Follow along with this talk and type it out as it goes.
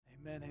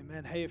Amen,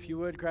 amen. Hey, if you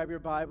would, grab your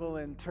Bible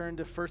and turn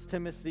to 1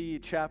 Timothy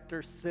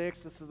chapter 6.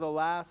 This is the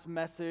last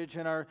message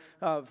in our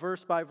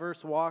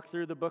verse-by-verse walk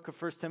through the book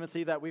of 1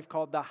 Timothy that we've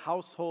called the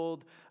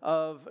household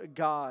of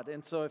God.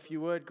 And so if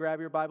you would, grab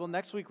your Bible.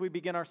 Next week, we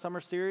begin our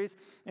summer series,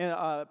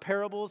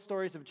 parables,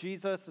 stories of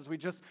Jesus, as we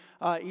just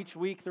each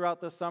week throughout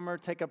the summer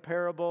take a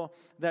parable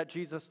that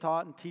Jesus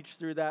taught and teach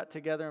through that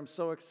together. I'm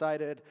so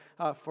excited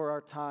for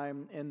our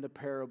time in the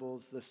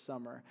parables this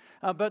summer.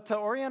 But to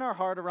orient our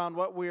heart around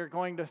what we are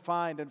going to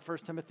find in 1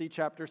 Timothy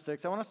chapter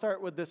 6, I want to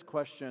start with this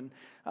question.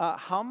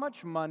 How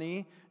much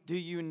money do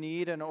you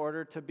need in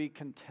order to be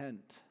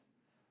content?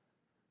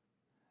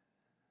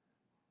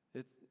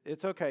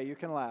 It's okay, you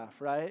can laugh,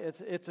 right?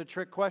 It's a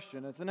trick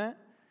question, isn't it?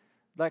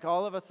 Like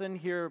all of us in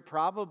here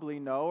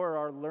probably know or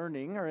are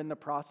learning or in the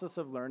process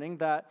of learning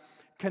that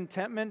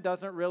contentment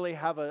doesn't really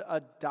have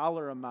a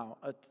dollar amount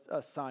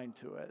assigned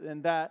to it.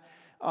 And that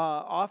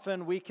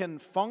often we can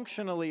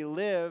functionally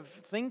live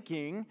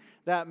thinking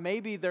that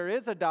maybe there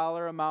is a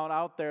dollar amount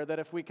out there that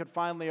if we could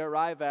finally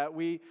arrive at,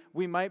 we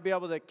might be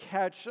able to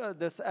catch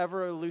this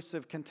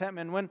ever-elusive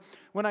contentment.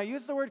 When I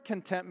use the word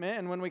contentment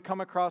and when we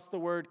come across the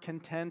word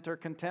content or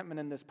contentment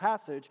in this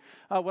passage,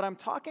 what I'm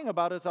talking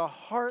about is a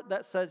heart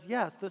that says,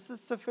 yes, this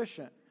is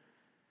sufficient.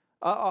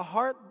 A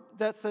heart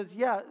that says,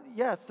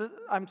 yes,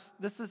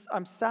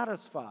 I'm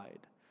satisfied.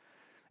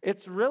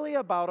 It's really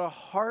about a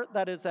heart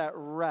that is at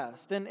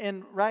rest.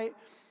 And right,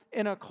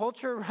 in a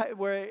culture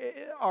where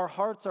our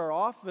hearts are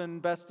often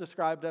best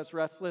described as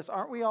restless,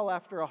 aren't we all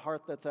after a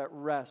heart that's at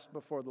rest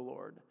before the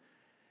Lord?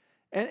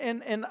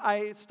 And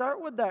I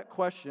start with that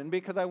question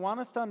because I want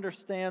us to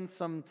understand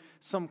some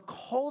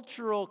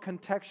cultural,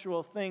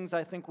 contextual things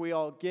I think we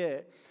all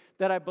get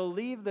that I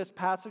believe this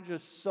passage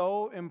is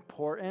so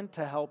important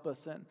to help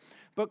us in.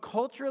 But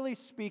culturally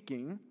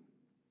speaking,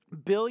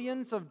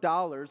 billions of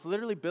dollars,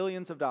 literally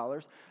billions of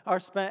dollars,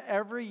 are spent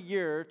every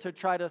year to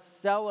try to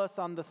sell us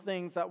on the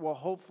things that will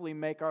hopefully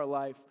make our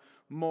life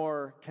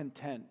more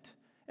content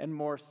and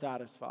more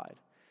satisfied.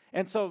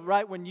 And so,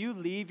 right, when you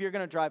leave, you're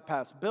going to drive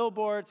past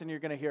billboards and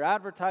you're going to hear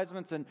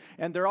advertisements and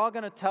they're all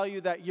going to tell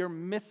you that you're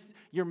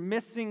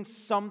missing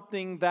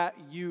something that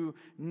you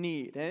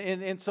need.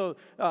 And so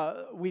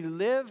we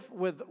live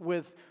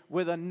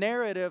with a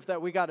narrative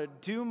that we got to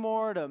do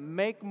more, to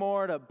make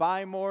more, to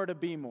buy more, to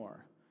be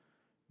more.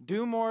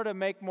 Do more to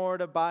make more,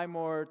 to buy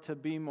more, to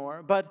be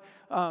more. But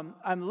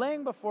I'm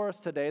laying before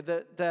us today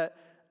that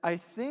I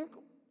think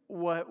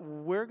what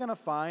we're going to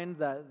find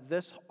that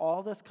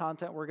all this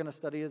content we're going to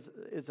study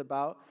is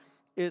about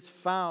is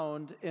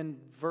found in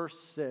verse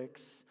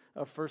 6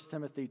 of 1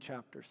 Timothy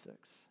chapter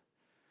 6.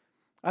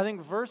 I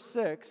think verse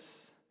 6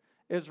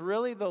 is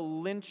really the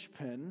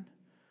linchpin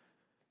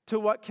to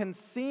what can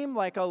seem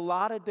like a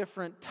lot of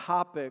different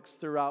topics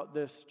throughout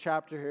this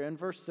chapter here. And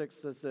verse 6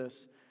 says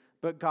this,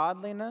 but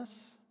godliness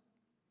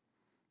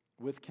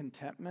with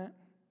contentment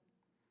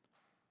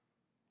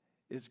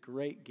is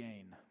great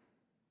gain.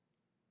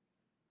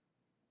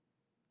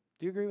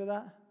 Do you agree with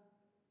that?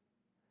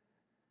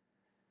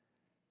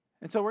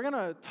 And so we're going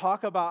to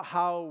talk about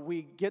how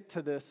we get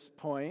to this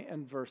point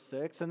in verse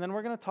 6, and then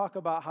we're going to talk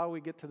about how we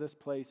get to this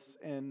place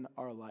in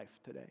our life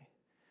today.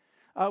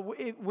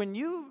 When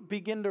you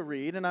begin to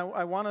read, and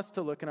I want us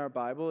to look in our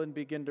Bible and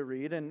begin to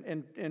read,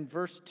 in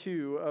verse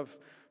 2 of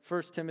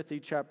 1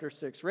 Timothy chapter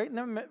 6, right in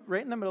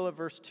the middle of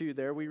verse 2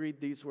 there, we read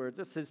these words.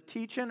 It says,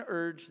 teach and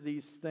urge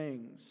these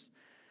things.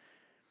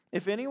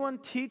 If anyone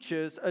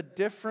teaches a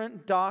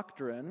different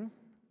doctrine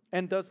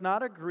and does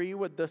not agree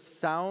with the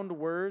sound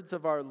words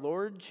of our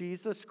Lord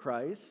Jesus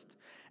Christ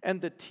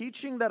and the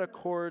teaching that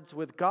accords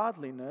with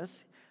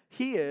godliness,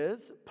 he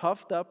is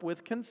puffed up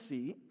with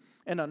conceit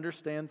and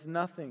understands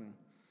nothing.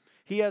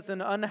 He has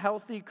an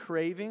unhealthy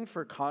craving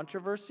for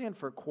controversy and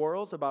for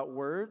quarrels about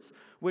words,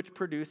 which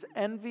produce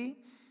envy,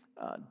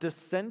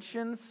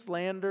 dissension,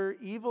 slander,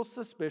 evil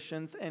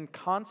suspicions, and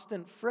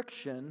constant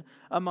friction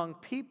among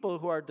people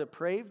who are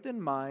depraved in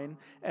mind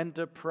and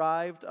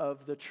deprived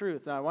of the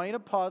truth. Now, I want you to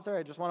pause there.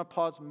 I just want to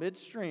pause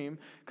midstream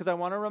because I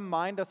want to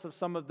remind us of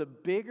some of the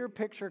bigger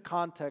picture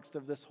context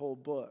of this whole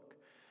book.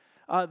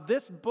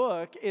 This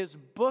book is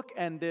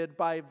bookended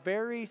by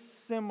very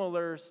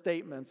similar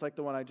statements like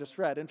the one I just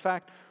read. In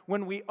fact,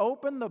 when we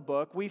opened the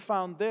book, we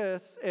found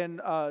this in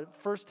 1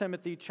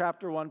 Timothy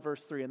chapter 1,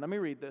 verse 3. And let me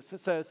read this.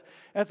 It says,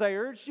 as I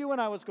urged you when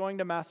I was going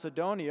to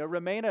Macedonia,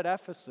 remain at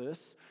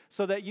Ephesus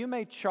so that you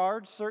may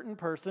charge certain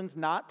persons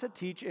not to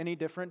teach any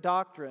different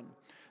doctrine,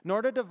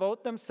 nor to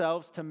devote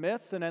themselves to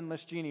myths and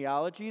endless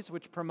genealogies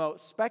which promote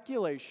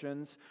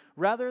speculations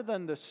rather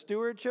than the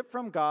stewardship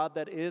from God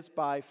that is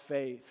by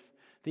faith.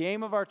 The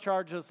aim of our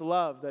charge is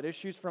love that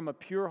issues from a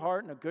pure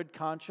heart and a good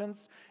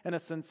conscience and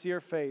a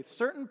sincere faith.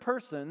 Certain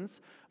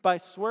persons, by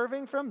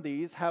swerving from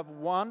these, have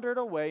wandered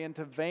away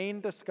into vain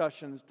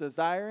discussions,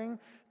 desiring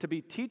to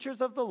be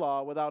teachers of the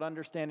law without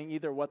understanding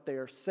either what they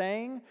are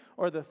saying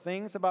or the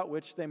things about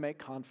which they make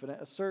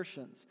confident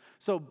assertions.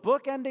 So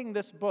bookending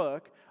this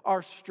book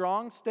are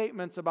strong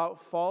statements about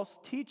false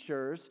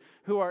teachers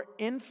who are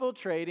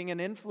infiltrating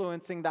and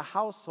influencing the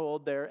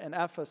household there in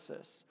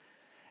Ephesus.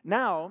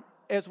 Now,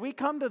 as we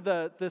come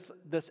to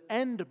this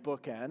end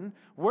bookend,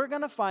 we're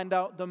going to find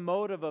out the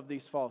motive of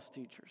these false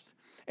teachers.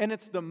 And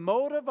it's the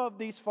motive of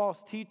these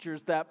false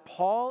teachers that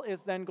Paul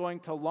is then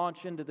going to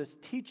launch into this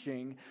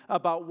teaching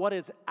about what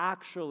is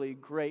actually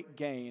great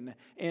gain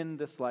in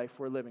this life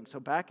we're living. So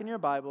back in your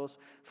Bibles,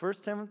 1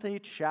 Timothy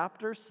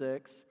chapter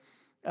 6,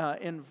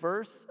 in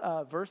verse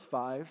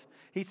 5,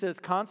 he says,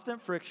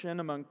 constant friction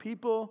among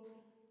people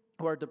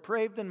who are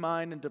depraved in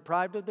mind and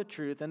deprived of the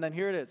truth. And then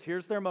here it is.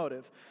 Here's their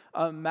motive.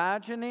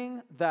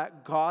 Imagining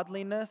that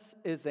godliness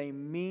is a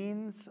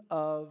means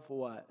of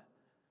what?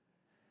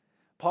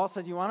 Paul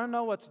says, you want to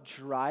know what's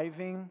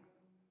driving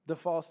the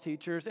false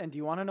teachers? And do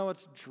you want to know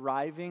what's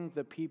driving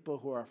the people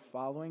who are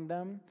following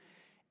them?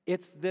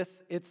 It's this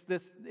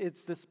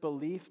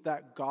belief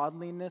that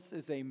godliness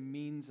is a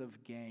means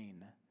of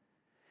gain.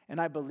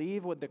 And I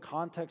believe with the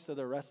context of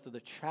the rest of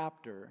the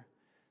chapter,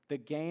 the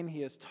gain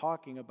he is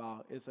talking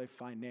about is a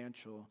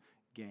financial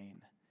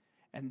gain.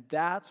 And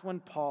that's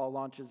when Paul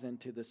launches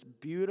into this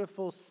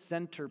beautiful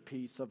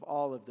centerpiece of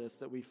all of this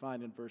that we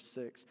find in verse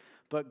 6.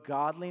 But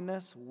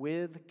godliness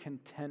with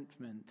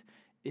contentment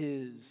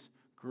is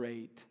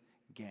great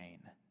gain.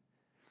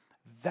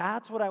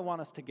 That's what I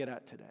want us to get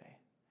at today.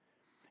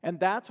 And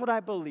that's what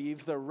I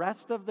believe the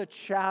rest of the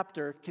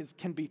chapter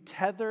can be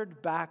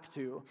tethered back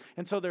to.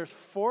 And so there's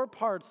 4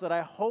 parts that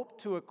I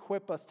hope to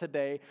equip us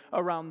today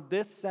around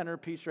this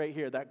centerpiece right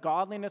here, that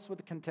godliness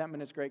with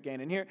contentment is great gain.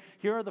 And here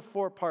are the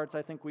 4 parts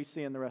I think we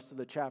see in the rest of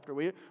the chapter.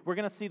 We're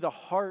going to see the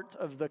heart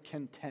of the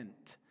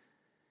content.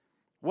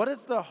 What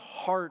is the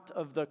heart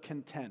of the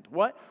content?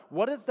 What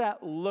does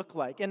that look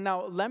like? And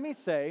now let me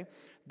say,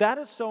 that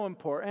is so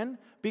important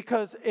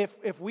because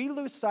if we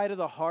lose sight of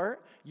the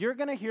heart, you're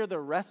going to hear the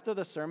rest of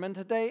the sermon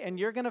today and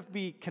you're going to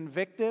be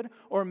convicted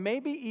or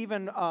maybe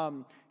even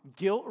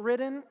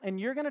guilt-ridden,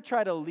 and you're going to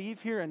try to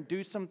leave here and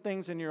do some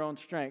things in your own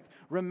strength.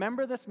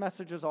 Remember, this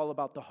message is all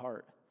about the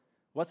heart.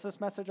 What's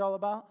this message all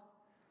about?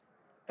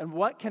 And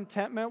what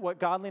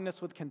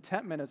godliness with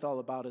contentment is all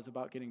about is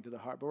about getting to the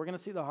heart. But we're going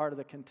to see the heart of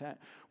the content.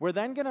 We're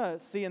then going to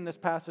see in this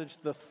passage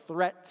the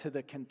threat to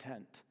the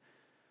content.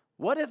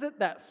 What is it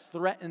that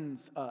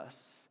threatens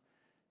us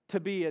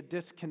to be a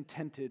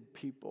discontented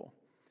people?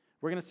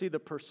 We're going to see the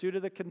pursuit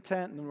of the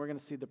content, and then we're going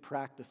to see the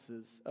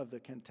practices of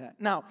the content.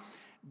 Now,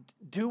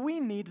 do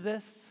we need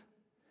this?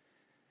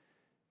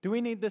 Do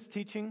we need this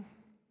teaching?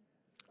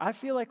 I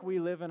feel like we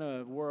live in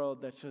a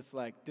world that's just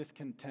like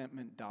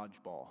discontentment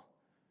dodgeball.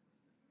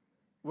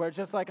 Where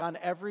just like on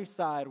every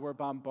side we're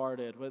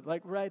bombarded with,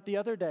 like, right, the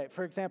other day,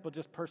 for example,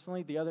 just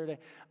personally, the other day,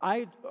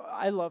 I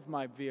love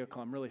my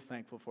vehicle. I'm really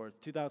thankful for it. It's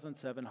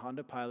 2007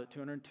 Honda Pilot,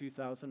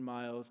 202,000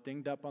 miles,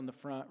 dinged up on the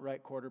front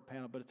right quarter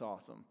panel, but it's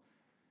awesome.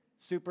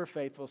 Super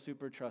faithful,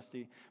 super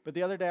trusty. But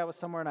the other day I was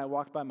somewhere and I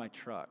walked by my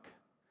truck.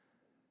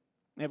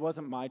 It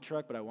wasn't my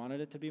truck, but I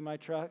wanted it to be my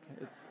truck.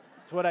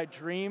 It's what I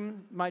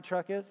dream my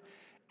truck is.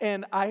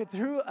 And I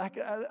threw a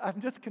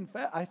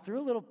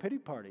little pity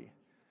party.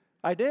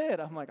 I did.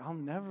 I'm like, I'll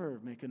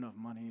never make enough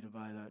money to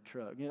buy that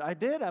truck. I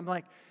did. I'm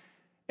like,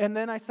 and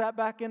then I sat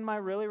back in my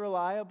really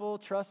reliable,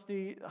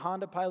 trusty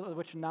Honda Pilot,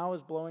 which now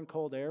is blowing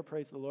cold air,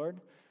 praise the Lord.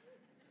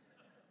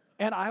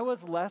 And I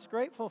was less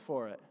grateful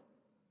for it.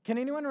 Can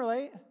anyone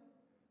relate?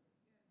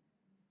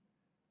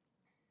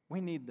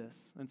 We need this.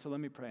 And so let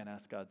me pray and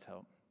ask God's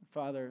help.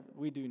 Father,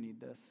 we do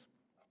need this.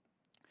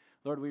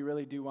 Lord, we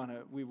really do want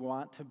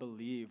to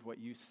believe what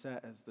you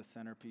set as the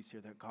centerpiece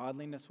here, that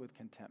godliness with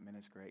contentment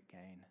is great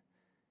gain.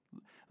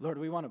 Lord,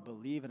 we want to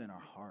believe it in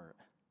our heart.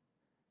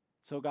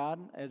 So God,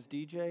 as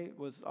DJ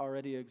was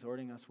already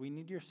exhorting us, we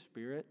need your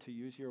Spirit to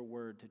use your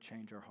word to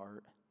change our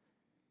heart.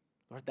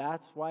 Lord,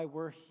 that's why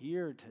we're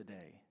here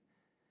today.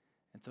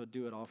 And so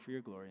do it all for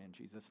your glory in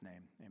Jesus'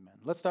 name. Amen.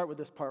 Let's start with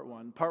this part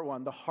one. Part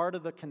one, the heart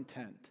of the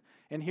content.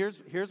 And here's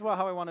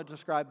how I want to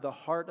describe the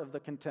heart of the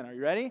content. Are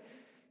you ready?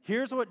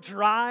 Here's what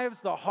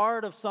drives the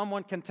heart of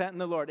someone content in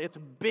the Lord. It's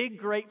big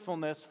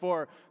gratefulness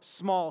for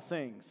small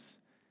things.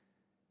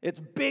 It's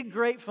big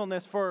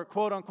gratefulness for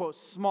quote-unquote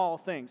small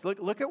things.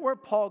 Look at where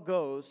Paul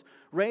goes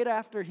right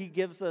after he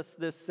gives us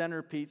this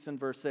centerpiece in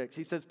verse 6.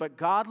 He says, but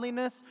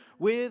godliness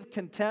with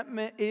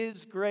contentment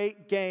is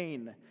great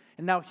gain.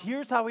 And now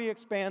here's how he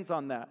expands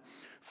on that.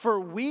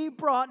 For we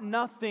brought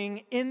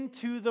nothing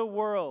into the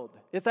world.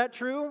 Is that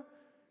true?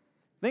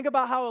 Think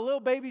about how a little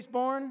baby's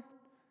born,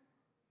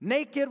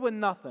 naked with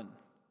nothing.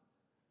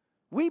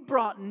 We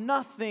brought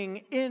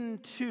nothing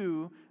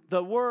into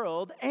the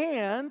world,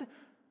 and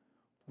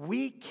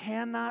we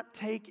cannot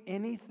take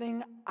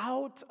anything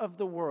out of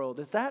the world.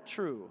 Is that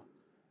true?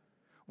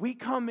 We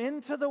come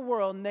into the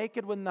world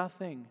naked with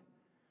nothing.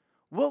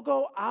 We'll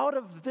go out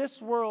of this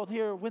world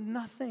here with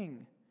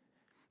nothing.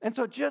 And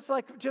so just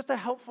a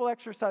helpful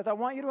exercise, I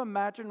want you to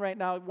imagine right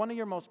now one of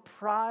your most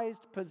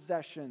prized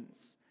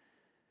possessions.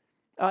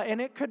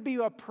 And it could be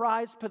a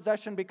prized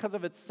possession because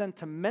of its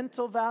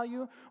sentimental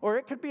value, or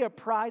it could be a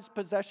prized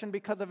possession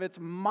because of its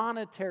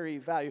monetary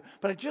value.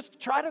 But I just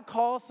try to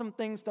call some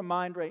things to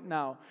mind right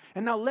now.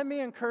 And now let me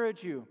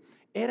encourage you.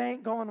 It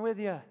ain't going with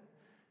you.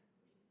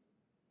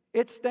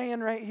 It's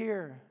staying right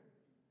here.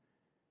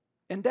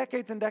 And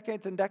decades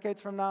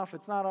from now, if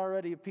it's not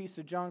already a piece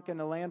of junk in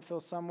a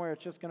landfill somewhere,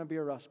 it's just going to be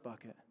a rust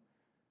bucket.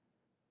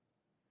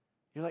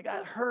 You're like,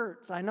 that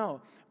hurts, I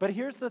know. But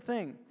here's the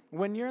thing.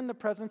 When you're in the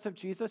presence of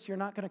Jesus, you're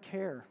not going to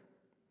care.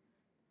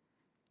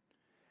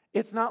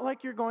 It's not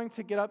like you're going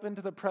to get up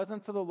into the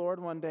presence of the Lord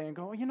one day and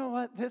go, you know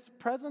what, this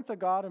presence of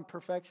God and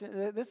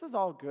perfection, this is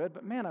all good,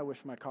 but man, I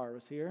wish my car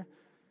was here.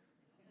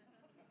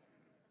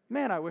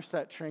 Man, I wish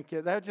that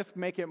trinket, that would just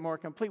make it more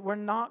complete. We're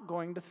not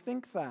going to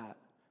think that.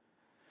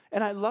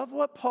 And I love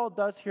what Paul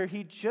does here.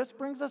 He just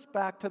brings us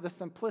back to the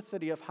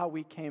simplicity of how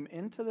we came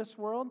into this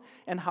world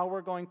and how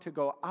we're going to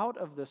go out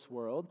of this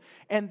world.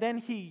 And then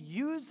he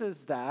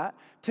uses that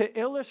to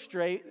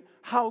illustrate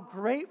how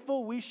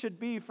grateful we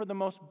should be for the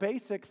most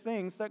basic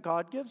things that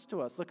God gives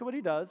to us. Look at what he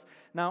does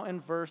now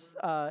in verse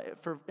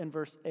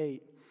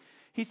 8.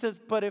 He says,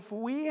 "But if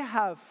we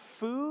have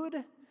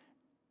food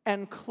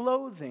and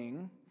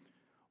clothing,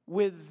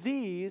 with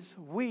these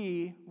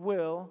we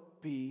will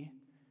be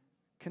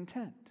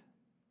content."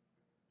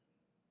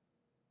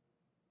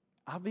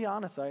 I'll be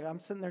honest, I'm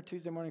sitting there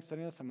Tuesday morning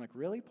studying this. I'm like,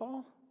 really,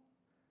 Paul?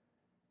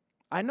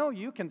 I know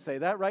you can say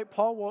that, right?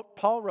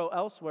 Paul wrote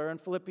elsewhere in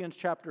Philippians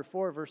chapter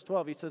 4, verse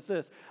 12. He says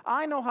this,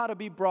 "I know how to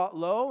be brought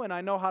low, and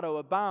I know how to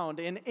abound.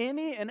 In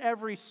any and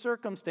every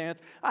circumstance,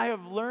 I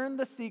have learned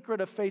the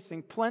secret of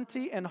facing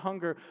plenty and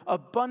hunger,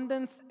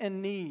 abundance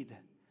and need."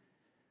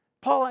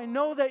 Paul, I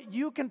know that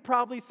you can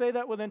probably say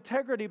that with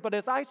integrity, but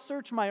as I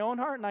search my own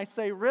heart and I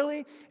say,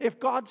 really, if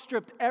God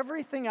stripped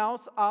everything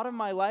else out of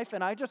my life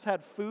and I just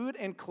had food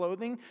and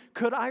clothing,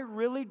 could I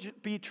really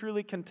be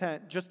truly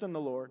content just in the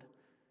Lord?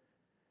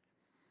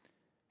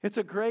 It's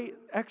a great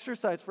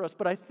exercise for us,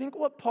 but I think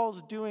what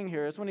Paul's doing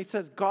here is when he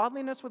says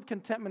godliness with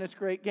contentment is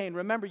great gain.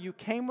 Remember, you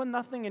came with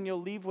nothing and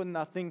you'll leave with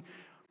nothing.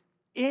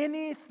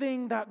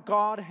 Anything that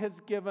God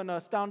has given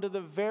us, down to the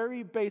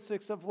very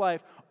basics of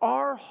life,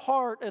 our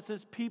heart as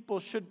his people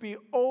should be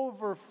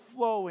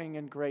overflowing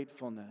in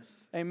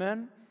gratefulness.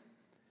 Amen?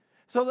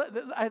 So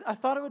I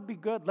thought it would be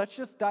good. Let's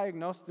just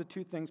diagnose the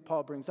two things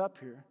Paul brings up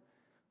here.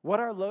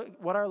 What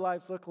our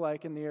lives look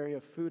like in the area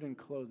of food and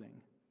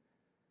clothing.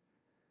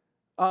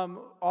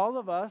 All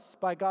of us,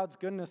 by God's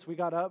goodness, we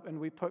got up and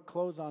we put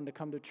clothes on to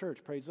come to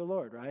church. Praise the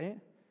Lord,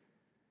 right?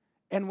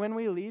 And when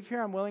we leave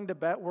here, I'm willing to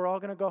bet we're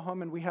all going to go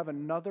home and we have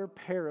another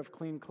pair of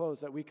clean clothes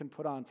that we can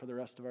put on for the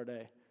rest of our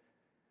day.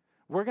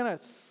 We're going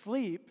to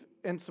sleep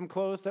in some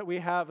clothes that we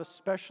have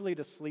especially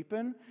to sleep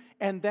in.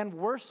 And then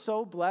we're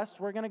so blessed,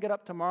 we're going to get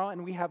up tomorrow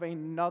and we have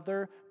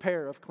another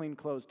pair of clean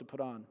clothes to put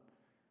on.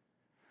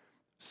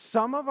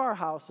 Some of our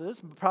houses,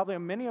 probably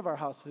many of our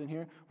houses in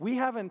here, we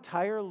have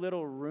entire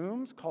little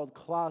rooms called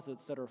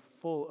closets that are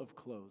full of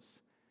clothes.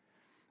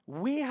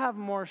 We have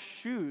more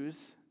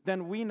shoes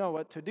than we know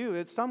what to do.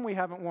 It's some we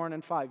haven't worn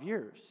in 5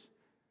 years.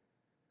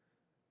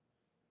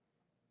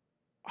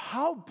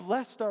 How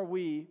blessed are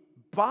we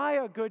by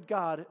a good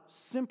God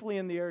simply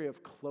in the area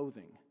of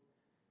clothing?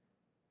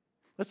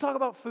 Let's talk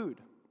about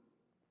food.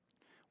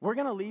 We're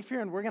going to leave here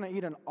and we're going to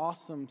eat an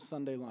awesome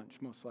Sunday lunch,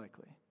 most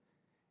likely.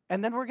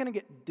 And then we're going to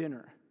get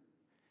dinner.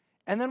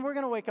 And then we're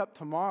going to wake up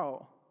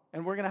tomorrow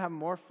and we're going to have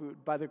more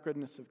food by the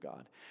goodness of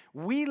God.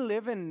 We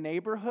live in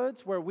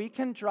neighborhoods where we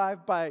can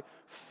drive by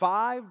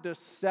 5 to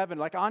 7.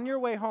 Like on your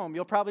way home,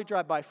 you'll probably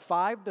drive by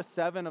 5 to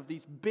 7 of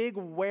these big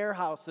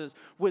warehouses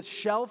with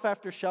shelf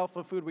after shelf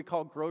of food we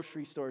call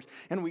grocery stores.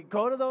 And we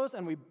go to those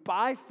and we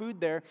buy food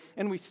there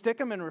and we stick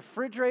them in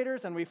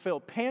refrigerators and we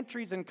fill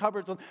pantries and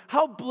cupboards.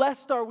 How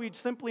blessed are we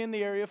simply in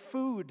the area of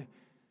food?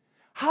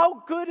 How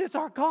good is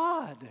our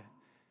God?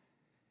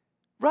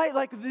 Right,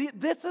 like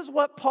this is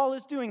what Paul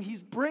is doing.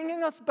 He's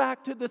bringing us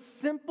back to the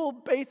simple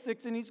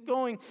basics, and he's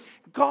going,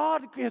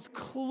 God has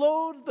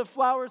clothed the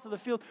flowers of the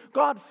field.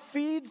 God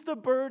feeds the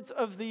birds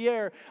of the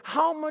air.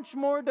 How much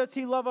more does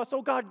he love us?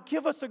 Oh, God,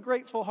 give us a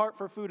grateful heart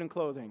for food and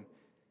clothing.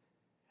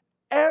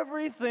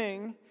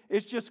 Everything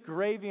is just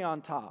gravy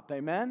on top,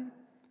 amen?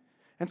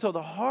 And so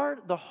the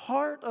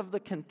heart of the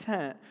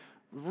content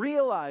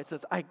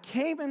realizes I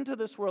came into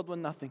this world with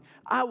nothing.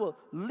 I will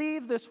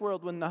leave this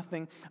world with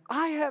nothing.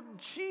 I have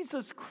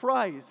Jesus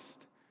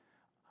Christ.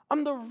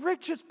 I'm the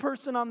richest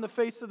person on the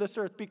face of this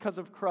earth because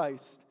of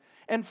Christ.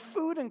 And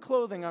food and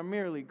clothing are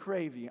merely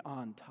gravy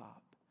on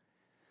top.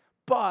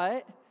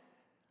 But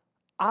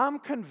I'm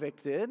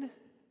convicted,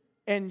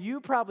 and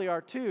you probably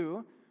are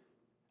too,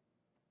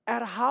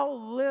 at how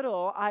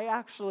little I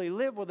actually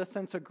live with a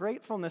sense of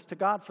gratefulness to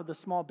God for the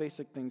small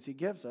basic things he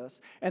gives us.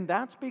 And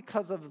that's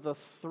because of the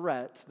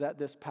threat that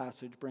this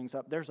passage brings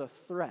up. There's a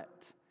threat.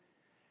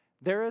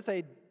 There is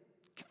a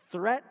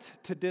threat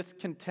to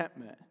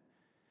discontentment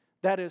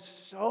that is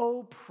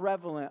so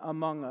prevalent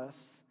among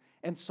us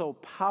and so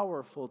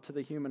powerful to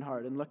the human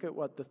heart. And look at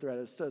what the threat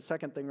is. So the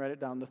second thing, write it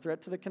down. The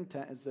threat to the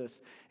content is this.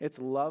 It's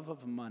love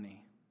of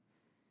money.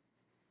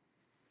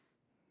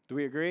 Do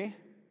we agree?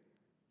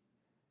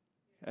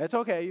 It's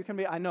okay, you can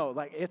be, I know,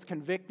 like it's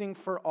convicting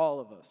for all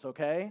of us,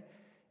 okay?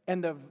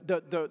 And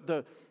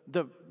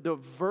the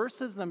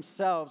verses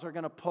themselves are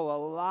going to pull a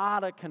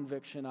lot of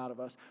conviction out of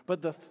us.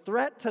 But the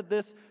threat to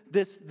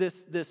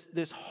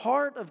this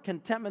heart of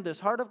contentment, this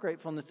heart of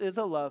gratefulness, is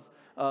a love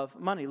of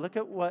money. Look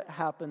at what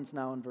happens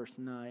now in verse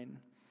 9.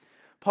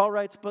 Paul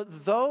writes,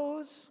 "But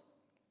those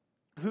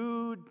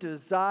who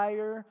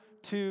desire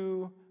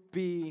to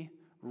be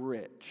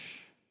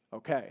rich."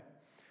 Okay.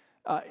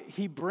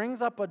 He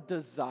brings up a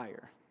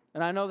desire.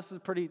 And I know this is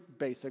pretty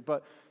basic,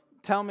 but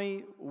tell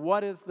me,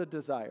 what is the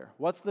desire?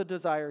 What's the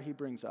desire he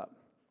brings up?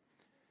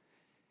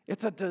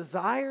 It's a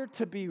desire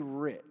to be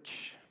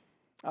rich.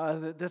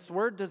 This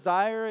word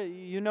desire,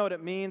 you know what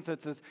it means.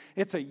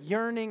 It's a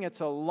yearning, it's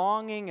a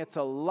longing, it's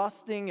a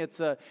lusting, it's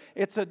a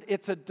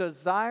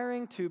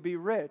desiring to be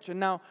rich. And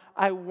now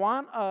I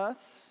want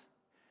us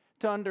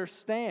to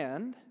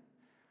understand,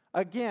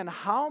 again,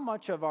 how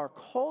much of our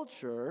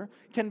culture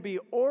can be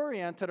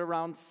oriented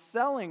around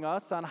selling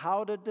us on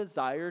how to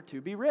desire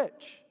to be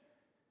rich.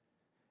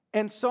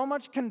 And so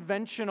much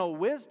conventional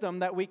wisdom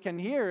that we can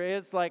hear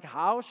is like,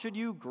 how should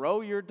you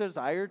grow your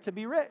desire to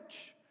be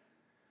rich?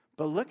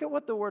 But look at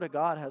what the Word of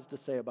God has to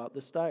say about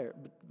this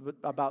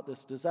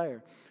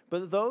desire.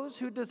 But those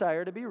who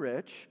desire to be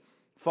rich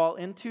fall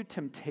into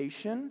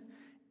temptation,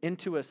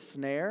 into a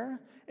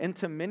snare,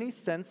 into many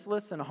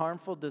senseless and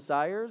harmful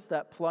desires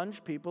that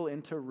plunge people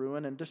into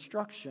ruin and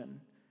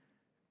destruction.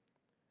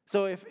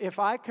 So if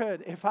I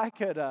could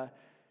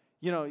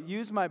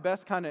use my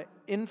best kind of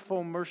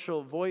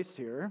infomercial voice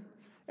here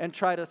and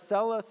try to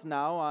sell us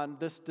now on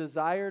this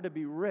desire to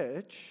be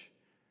rich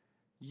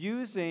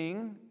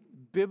using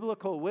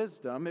biblical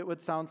wisdom, it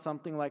would sound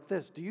something like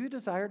this. Do you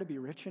desire to be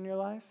rich in your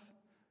life?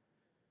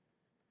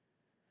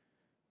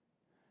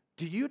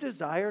 Do you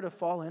desire to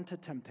fall into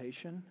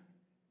temptation?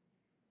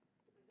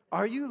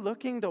 Are you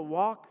looking to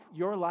walk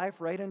your life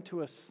right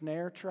into a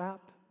snare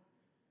trap?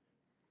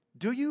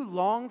 Do you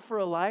long for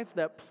a life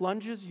that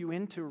plunges you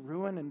into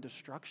ruin and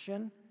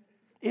destruction?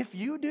 If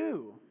you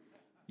do,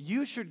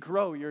 you should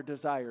grow your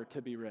desire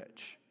to be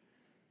rich.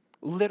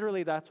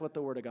 Literally, that's what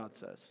the Word of God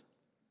says.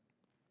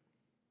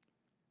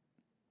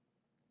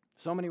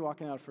 So many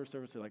walking out of first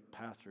service are like,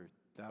 "Pastor,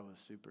 that was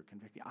super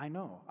convicting." I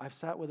know. I've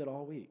sat with it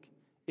all week.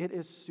 It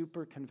is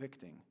super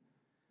convicting.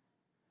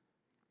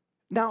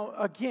 Now,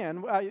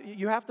 again,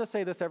 you have to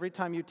say this every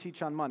time you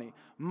teach on money.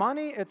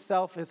 Money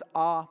itself is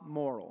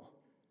amoral.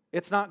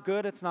 It's not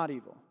good, it's not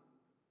evil.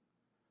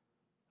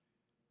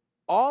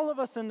 All of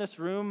us in this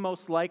room,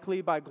 most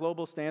likely by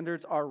global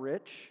standards, are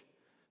rich.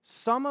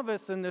 Some of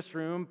us in this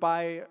room,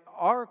 by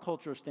our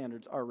cultural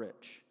standards, are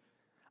rich.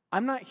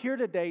 I'm not here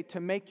today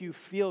to make you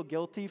feel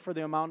guilty for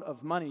the amount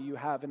of money you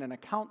have in an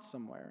account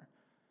somewhere.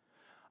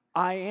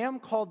 I am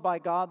called by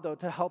God, though,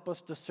 to help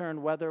us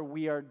discern whether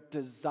we are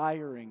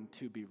desiring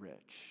to be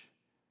rich.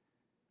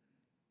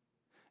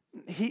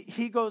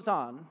 He goes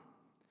on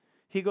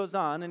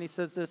and he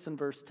says this in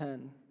verse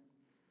 10.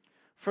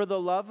 "For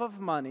the love of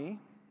money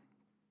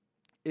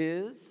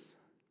is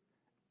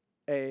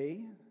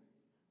a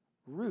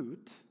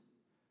root."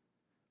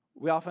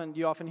 You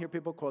often hear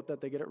people quote that,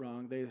 they get it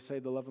wrong. They say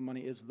the love of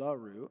money is the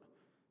root.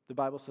 The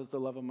Bible says the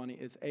love of money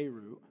is a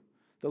root.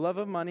 The love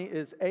of money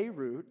is a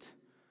root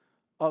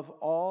of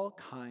all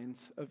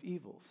kinds of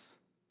evils.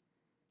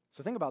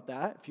 So think about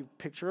that. If you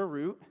picture a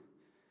root,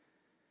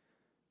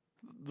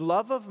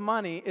 love of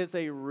money is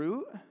a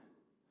root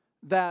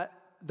that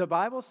the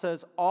Bible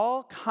says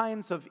all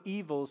kinds of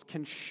evils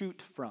can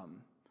shoot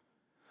from.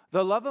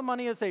 The love of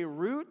money is a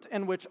root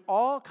in which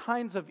all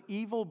kinds of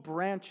evil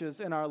branches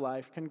in our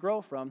life can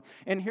grow from.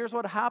 And here's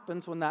what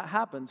happens when that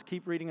happens.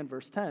 Keep reading in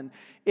verse 10.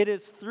 "It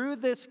is through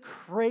this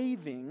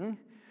craving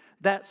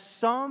that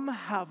some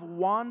have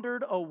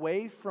wandered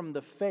away from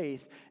the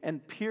faith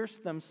and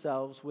pierced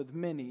themselves with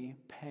many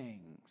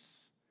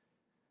pangs."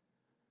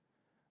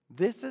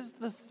 This is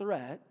the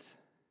threat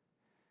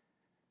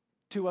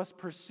to us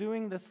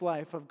pursuing this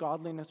life of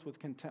godliness with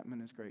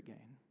contentment as great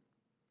gain.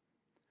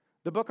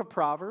 The book of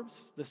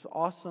Proverbs, this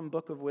awesome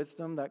book of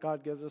wisdom that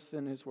God gives us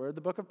in His Word,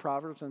 the book of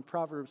Proverbs, in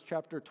Proverbs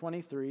chapter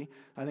 23,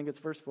 I think it's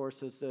verse 4,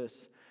 says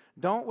this: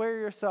 "Don't wear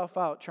yourself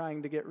out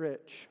trying to get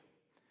rich.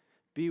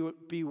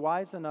 Be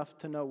wise enough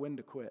to know when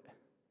to quit."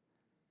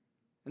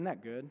 Isn't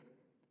that good?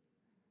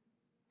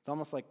 It's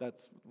almost like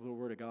that's the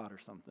Word of God or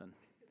something.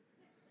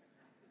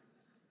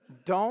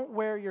 Don't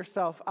wear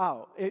yourself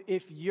out.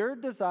 If your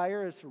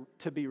desire is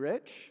to be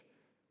rich,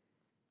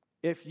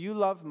 if you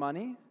love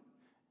money,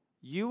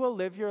 you will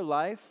live your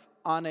life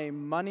on a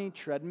money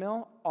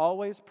treadmill,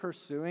 always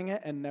pursuing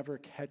it and never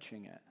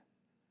catching it.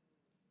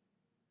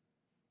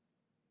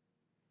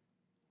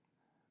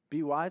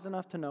 Be wise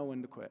enough to know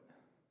when to quit.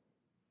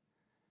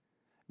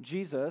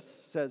 Jesus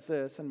says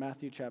this in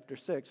Matthew chapter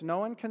 6, "No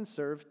one can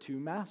serve two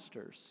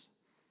masters.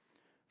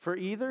 For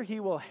either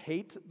he will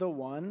hate the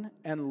one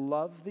and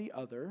love the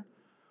other,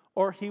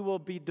 or he will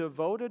be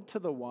devoted to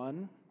the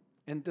one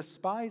and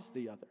despise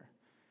the other."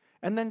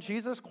 And then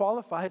Jesus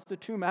qualifies the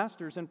two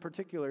masters in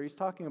particular. He's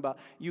talking about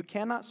you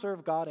cannot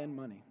serve God and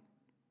money.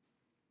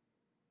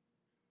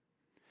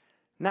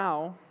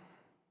 Now,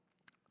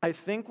 I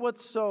think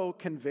what's so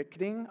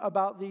convicting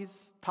about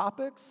these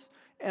topics,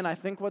 and I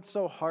think what's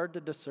so hard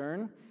to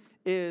discern,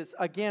 is,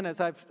 again, as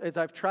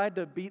I've tried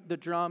to beat the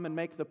drum and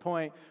make the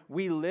point,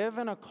 we live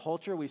in a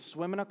culture, we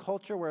swim in a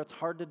culture where it's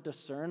hard to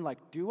discern,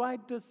 like, do I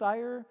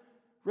desire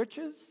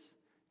riches?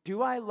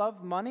 Do I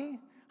love money?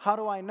 How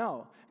do I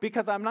know?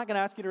 Because I'm not going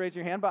to ask you to raise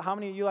your hand, but how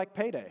many of you like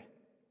payday?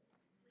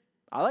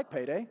 I like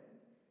payday.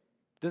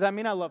 Does that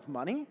mean I love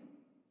money?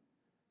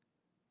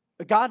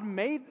 God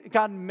made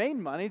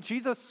money.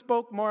 Jesus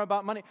spoke more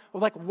about money.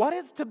 Like, what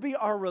is to be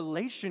our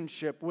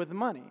relationship with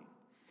money?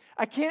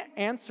 I can't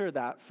answer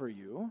that for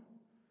you.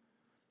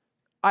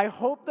 I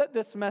hope that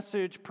this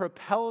message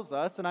propels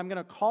us, and I'm going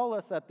to call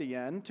us at the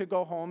end to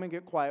go home and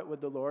get quiet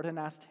with the Lord and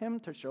ask Him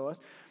to show us.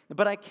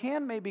 But I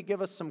can maybe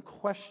give us some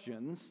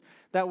questions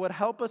that would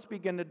help us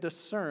begin to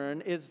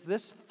discern, is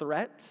this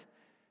threat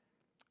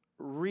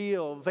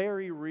real,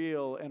 very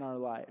real in our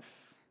life?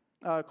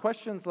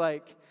 Questions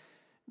like,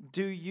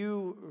 do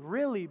you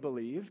really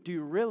believe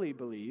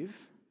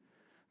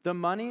the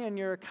money in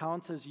your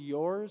accounts is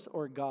yours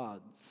or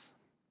God's?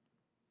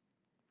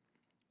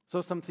 So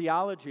some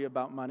theology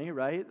about money,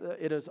 right?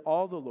 It is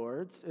all the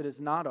Lord's, it is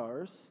not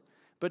ours.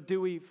 But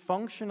do we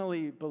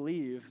functionally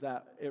believe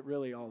that it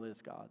really all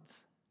is God's?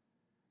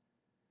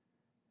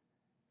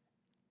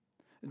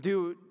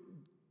 And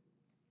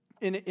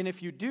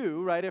if you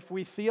do, right, if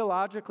we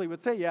theologically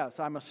would say, yes,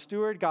 I'm a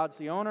steward, God's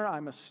the owner,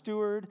 I'm a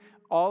steward,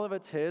 all of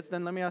it's His,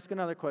 then let me ask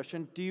another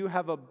question. Do you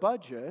have a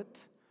budget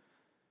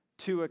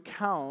to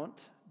account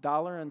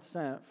dollar and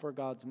cent for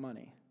God's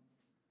money?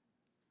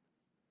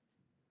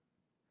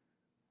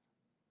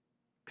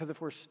 Because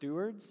if we're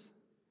stewards,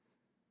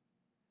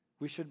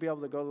 we should be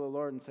able to go to the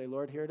Lord and say,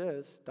 Lord, here it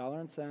is, dollar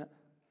and cent.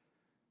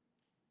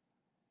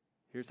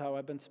 Here's how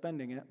I've been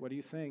spending it. What do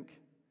you think?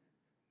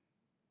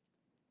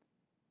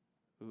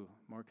 Ooh,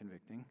 more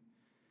convicting.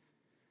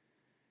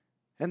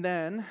 And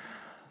then,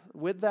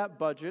 with that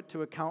budget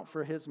to account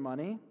for His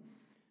money,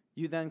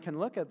 you then can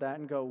look at that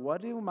and go,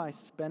 what do my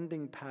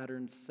spending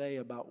patterns say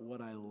about what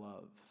I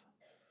love?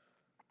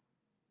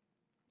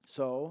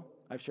 So,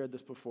 I've shared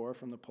this before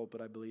from the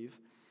pulpit, I believe.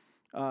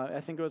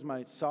 I think it was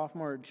my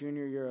sophomore or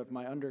junior year of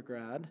my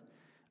undergrad.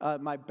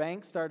 My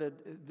bank started,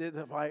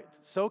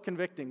 so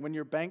convicting, when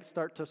your banks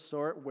start to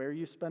sort where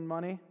you spend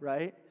money,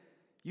 right?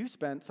 You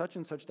spent such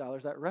and such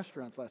dollars at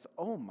restaurants last.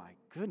 Oh my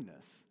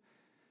goodness.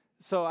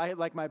 So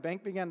my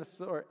bank began to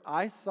sort.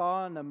 I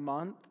saw in a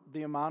month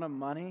the amount of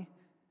money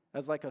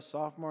as like a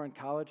sophomore in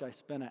college I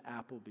spent at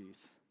Applebee's.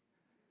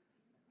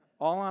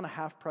 All on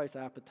half-price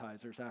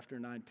appetizers after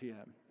 9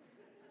 p.m.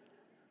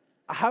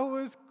 I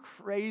was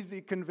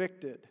crazy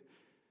convicted,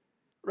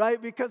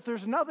 right? Because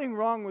there's nothing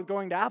wrong with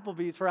going to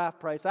Applebee's for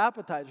half-price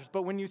appetizers.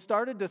 But when you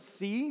started to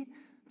see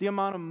the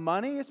amount of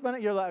money you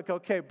spent, you're like,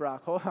 okay,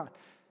 Brock, hold on.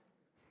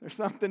 There's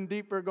something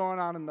deeper going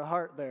on in the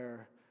heart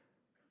there.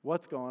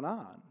 What's going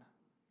on?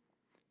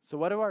 So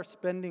what do our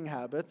spending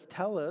habits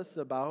tell us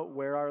about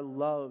where our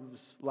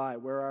loves lie,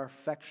 where our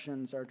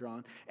affections are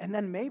drawn? And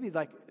then maybe,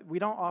 we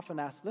don't often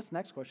ask this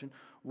next question,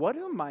 what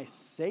do my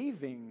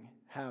saving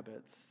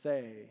habits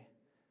say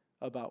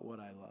about what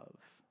I love?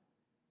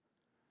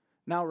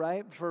 Now,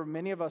 right, for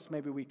many of us,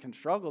 maybe we can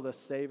struggle to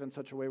save in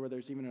such a way where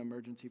there's even an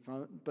emergency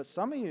fund, but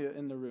some of you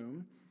in the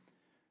room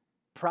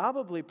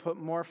probably put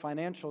more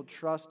financial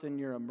trust in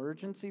your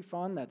emergency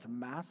fund that's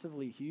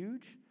massively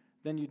huge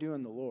than you do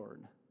in the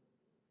Lord.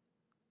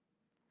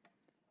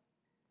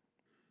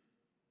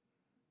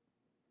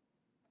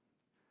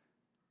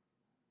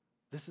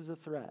 This is a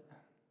threat.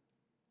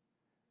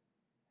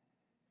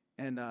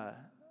 And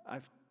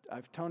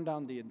I've toned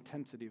down the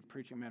intensity of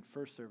preaching. Man,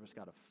 first service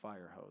got a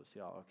fire hose,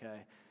 y'all,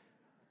 okay?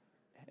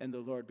 And the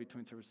Lord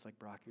between services like,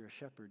 Brock, you're a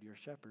shepherd.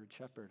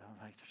 I'm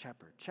like,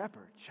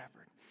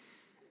 shepherd.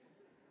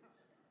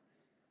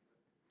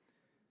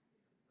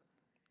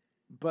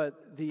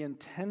 But the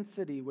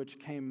intensity which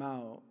came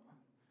out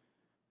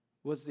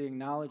was the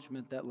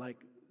acknowledgement that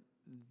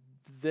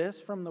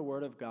this from the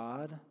Word of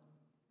God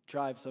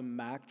drives a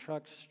Mack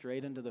truck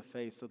straight into the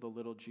face of the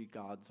little g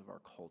gods of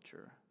our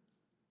culture.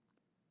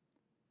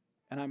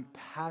 And I'm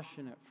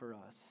passionate for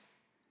us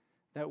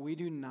that we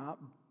do not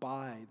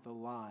buy the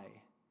lie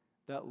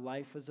that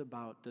life is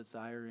about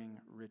desiring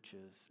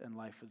riches and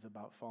life is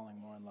about falling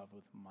more in love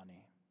with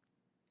money.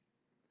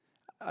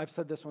 I've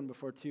said this one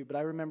before too, but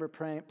I remember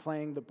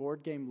playing the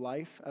board game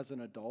Life as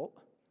an adult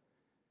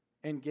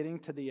and getting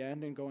to the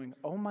end and going,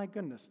 oh my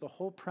goodness, the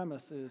whole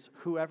premise is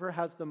whoever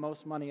has the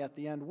most money at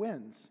the end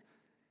wins.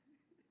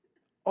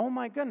 Oh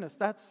my goodness,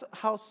 that's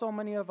how so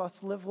many of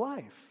us live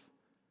life.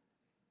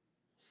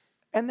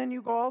 And then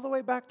you go all the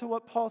way back to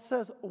what Paul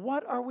says.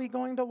 What are we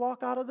going to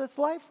walk out of this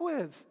life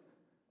with?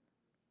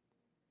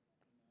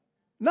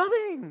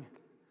 Nothing.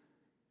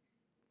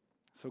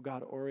 So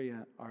God,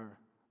 orient our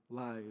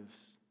lives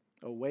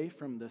away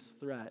from this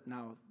threat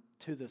now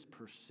to this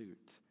pursuit.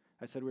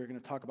 I said we were going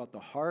to talk about the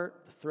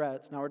heart, the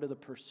threats, now we're to the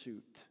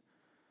pursuit.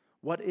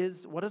 What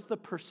does the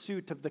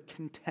pursuit of the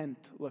content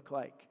look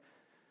like?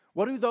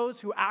 What do those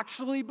who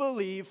actually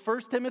believe,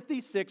 1 Timothy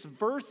 6,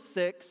 verse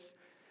 6,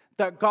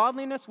 that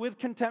godliness with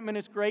contentment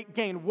is great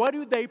gain. What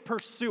do they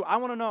pursue? I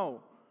want to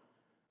know.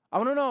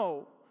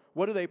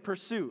 What do they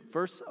pursue?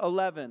 Verse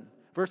 11.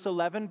 Verse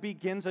 11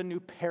 begins a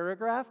new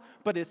paragraph,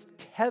 but it's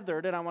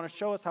tethered, and I want to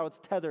show us how it's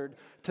tethered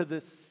to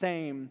this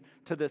same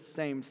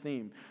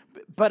theme.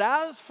 But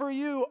as for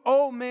you,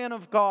 O man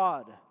of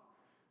God,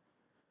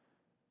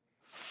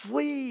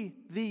 flee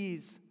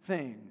these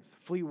things.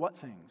 Flee what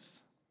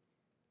things?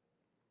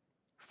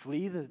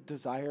 Flee the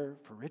desire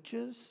for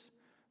riches.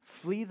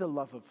 Flee the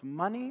love of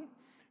money.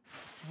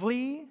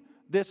 Flee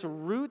this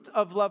root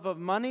of love of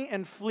money,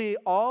 and flee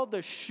all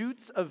the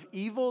shoots of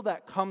evil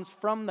that comes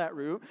from that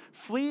root.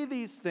 Flee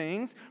these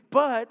things,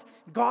 but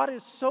God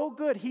is so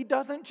good. He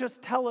doesn't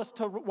just tell us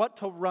what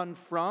to run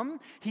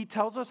from. He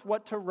tells us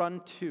what to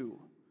run to.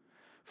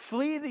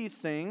 Flee these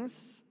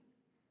things.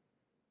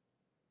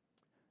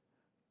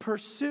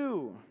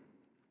 Pursue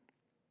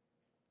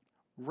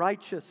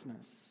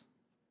righteousness,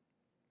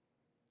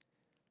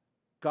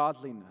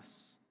 godliness,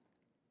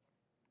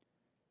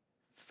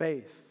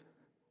 faith,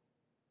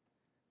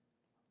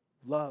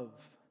 love,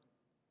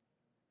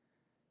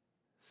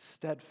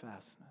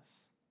 steadfastness,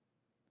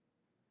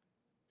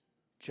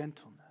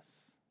 gentleness.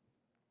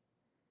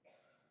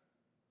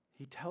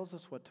 He tells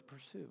us what to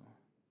pursue.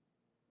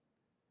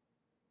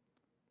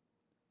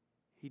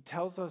 He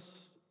tells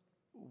us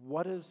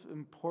what is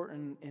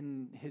important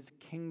in his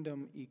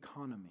kingdom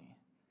economy.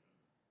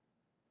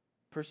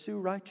 Pursue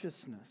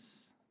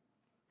righteousness.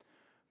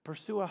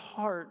 Pursue a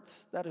heart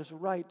that is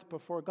right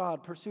before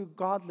God. Pursue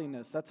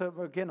godliness. That's,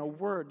 again, a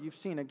word you've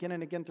seen again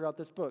and again throughout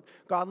this book.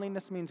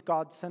 Godliness means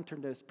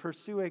God-centeredness.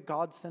 Pursue a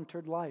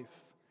God-centered life.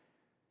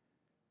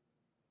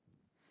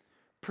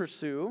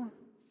 Pursue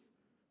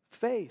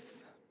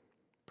faith.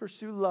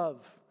 Pursue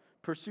love.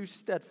 Pursue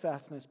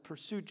steadfastness.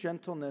 Pursue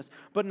gentleness.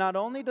 But not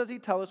only does he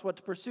tell us what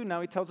to pursue, now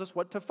he tells us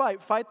what to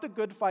fight. Fight the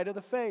good fight of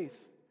the faith.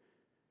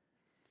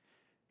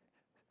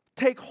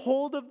 Take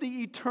hold of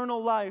the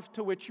eternal life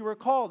to which you were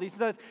called. He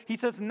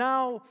says,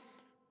 now,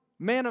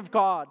 man of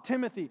God,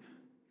 Timothy,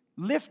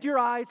 lift your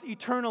eyes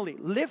eternally.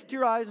 Lift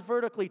your eyes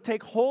vertically.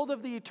 Take hold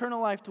of the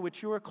eternal life to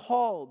which you were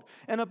called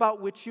and about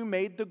which you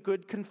made the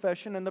good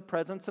confession in the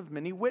presence of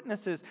many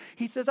witnesses.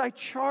 He says, I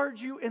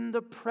charge you in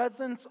the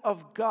presence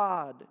of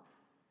God.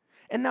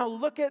 And now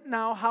look at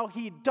how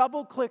he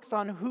double clicks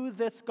on who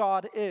this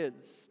God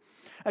is.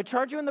 I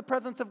charge you in the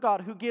presence of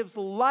God who gives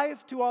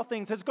life to all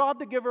things. Is God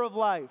the giver of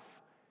life?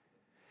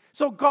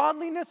 So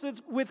godliness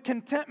with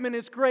contentment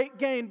is great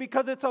gain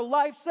because it's a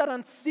life set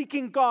on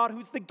seeking God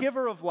who's the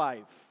giver of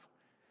life,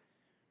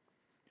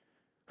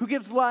 who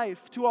gives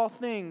life to all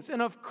things,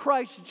 and of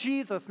Christ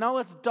Jesus. Now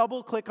let's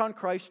double click on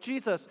Christ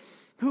Jesus,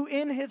 who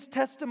in his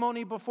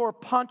testimony before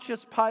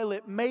Pontius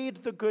Pilate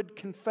made the good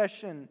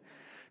confession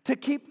to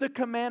keep the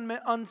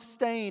commandment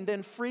unstained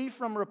and free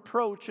from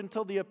reproach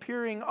until the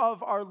appearing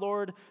of our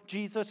Lord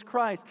Jesus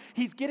Christ.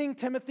 He's getting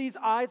Timothy's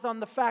eyes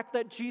on the fact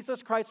that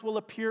Jesus Christ will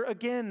appear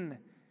again.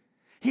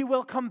 He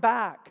will come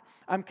back.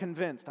 I'm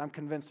convinced of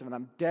it.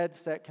 I'm dead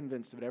set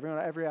convinced of it.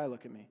 Every eye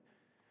look at me.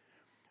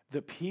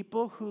 The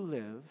people who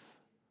live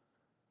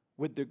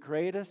with the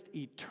greatest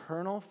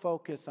eternal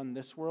focus on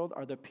this world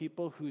are the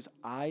people whose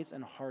eyes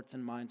and hearts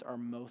and minds are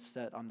most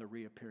set on the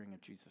reappearing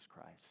of Jesus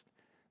Christ,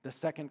 the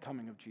second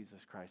coming of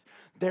Jesus Christ.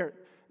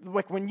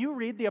 Like when you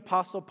read the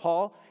Apostle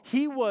Paul,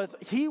 he was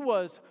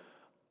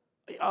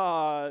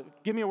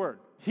give me a word.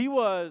 He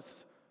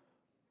was,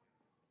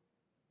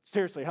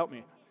 seriously, help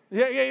me.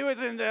 Yeah, he was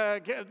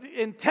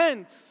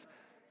intense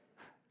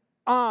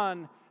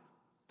on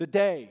the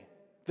day.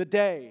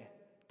 It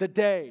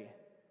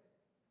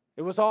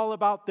was all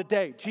about the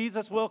day.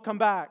 Jesus will come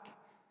back.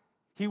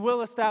 He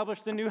will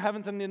establish the new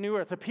heavens and the new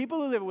earth. The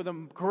people who live with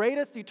the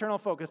greatest eternal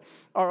focus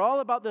are all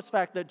about this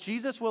fact that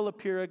Jesus will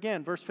appear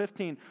again. Verse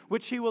 15,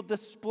 which he will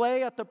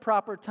display at the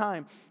proper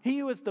time. He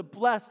who is the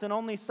blessed and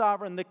only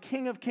sovereign, the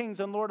King of kings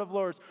and Lord of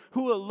lords,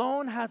 who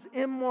alone has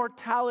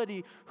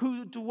immortality,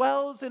 who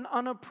dwells in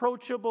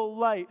unapproachable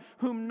light,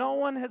 whom no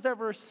one has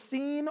ever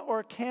seen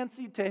or can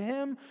see. To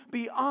him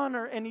be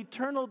honor and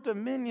eternal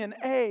dominion.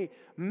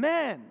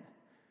 Amen.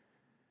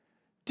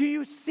 Do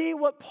you see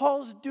what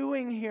Paul's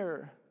doing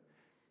here?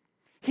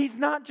 He's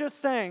not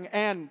just saying,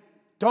 and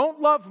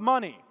don't love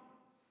money.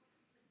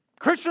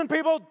 Christian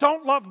people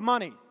don't love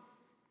money.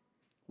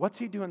 What's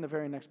he do in the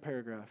very next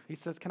paragraph? He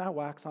says, can I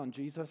wax on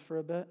Jesus for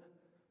a bit?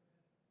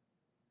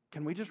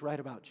 Can we just write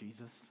about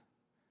Jesus?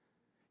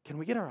 Can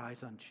we get our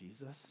eyes on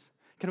Jesus?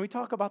 Can we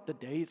talk about the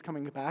day he's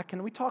coming back?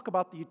 Can we talk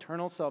about the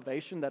eternal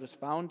salvation that is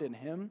found in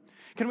him?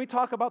 Can we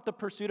talk about the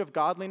pursuit of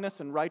godliness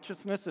and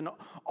righteousness and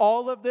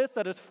all of this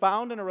that is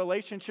found in a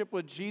relationship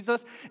with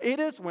Jesus? It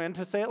is when,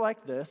 to say it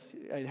like this,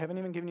 I haven't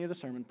even given you the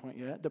sermon point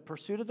yet, the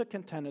pursuit of the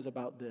content is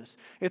about this.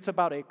 It's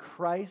about a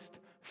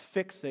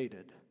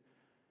Christ-fixated,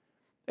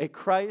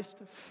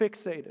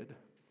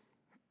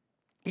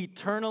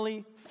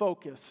 eternally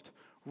focused,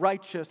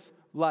 righteous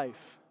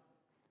life.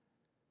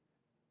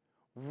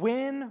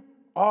 When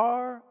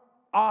our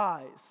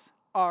eyes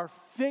are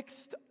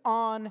fixed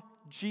on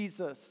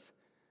Jesus,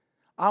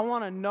 I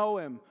want to know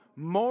him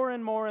more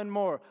and more and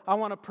more. I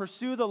want to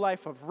pursue the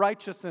life of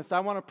righteousness. I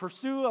want to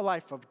pursue a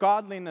life of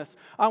godliness.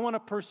 I want to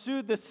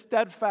pursue this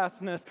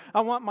steadfastness.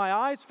 I want my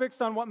eyes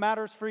fixed on what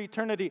matters for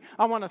eternity.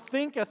 I want to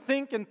think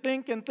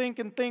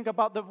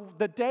about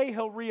the day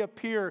he'll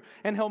reappear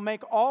and he'll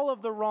make all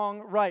of the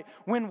wrong right.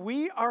 When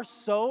we are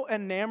so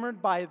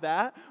enamored by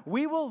that,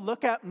 we will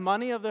look at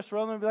money of this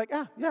world and be like,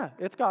 yeah,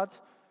 it's God's.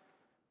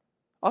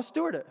 I'll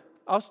steward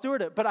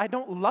it, but I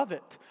don't love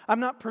it. I'm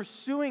not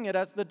pursuing it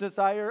as the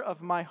desire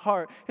of my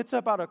heart. It's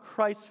about a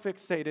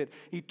Christ-fixated,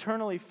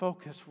 eternally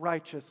focused,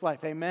 righteous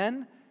life.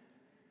 Amen?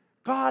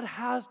 God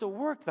has to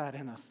work that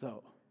in us,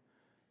 though.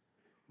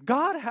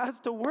 God has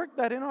to work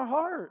that in our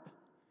heart.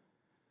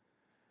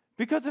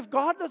 Because if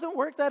God doesn't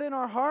work that in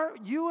our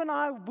heart, you and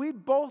I, we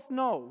both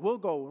know we'll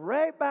go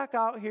right back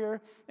out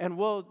here and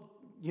we'll,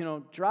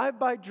 drive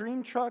by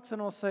dream trucks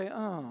and we'll say,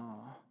 oh,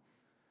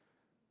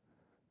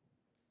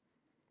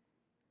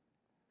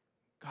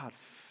 God,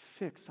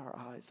 fix our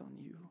eyes on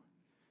you.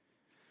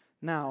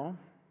 Now,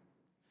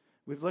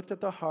 we've looked at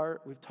the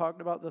heart, we've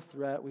talked about the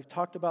threat, we've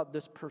talked about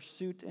this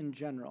pursuit in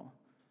general.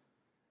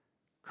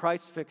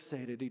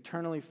 Christ-fixated,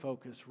 eternally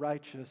focused,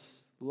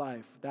 righteous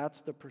life.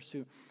 That's the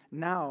pursuit.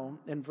 Now,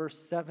 in verse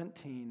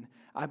 17,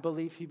 I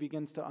believe he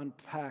begins to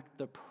unpack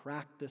the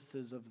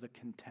practices of the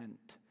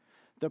content.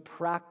 The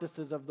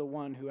practices of the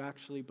one who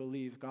actually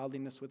believes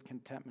godliness with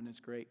contentment is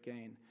great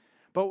gain.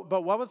 But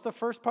what was the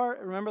first part?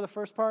 Remember the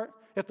first part?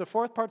 If the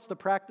fourth part's the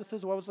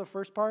practices, what was the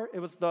first part? It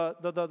was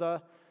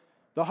the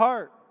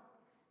heart.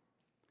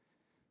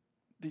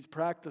 These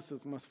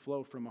practices must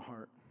flow from a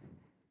heart.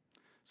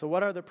 So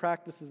what are the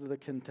practices of the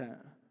content?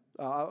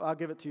 I'll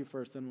give it to you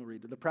first, then we'll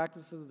read it. The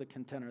practices of the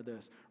content are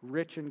this: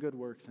 rich in good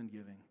works and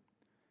giving.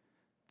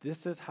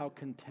 This is how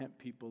content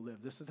people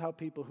live. This is how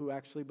people who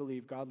actually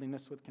believe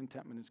godliness with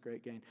contentment is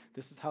great gain.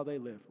 This is how they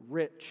live: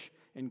 rich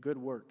in good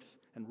works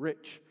and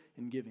rich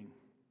in giving.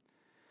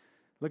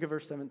 Look at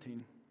verse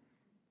 17.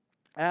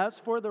 As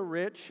for the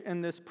rich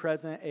in this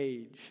present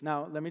age.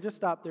 Now, let me just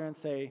stop there and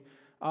say,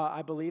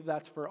 I believe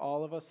that's for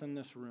all of us in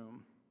this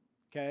room.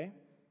 Okay?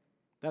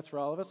 That's for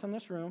all of us in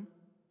this room.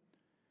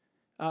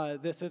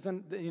 This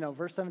isn't,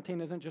 verse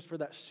 17 isn't just for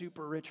that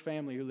super rich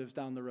family who lives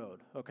down the road.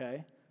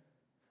 Okay?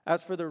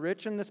 As for the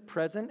rich in this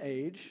present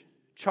age,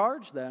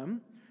 charge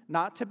them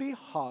not to be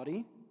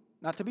haughty,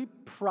 not to be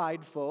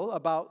prideful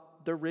about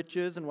the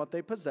riches and what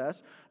they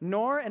possess,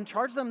 and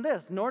charge them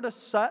this, nor to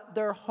set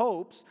their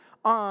hopes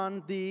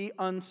on the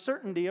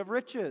uncertainty of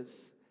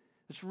riches.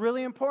 It's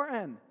really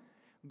important.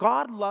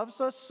 God loves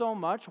us so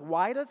much.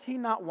 Why does he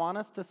not want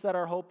us to set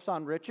our hopes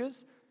on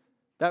riches?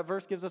 That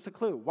verse gives us a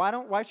clue.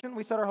 Why shouldn't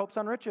we set our hopes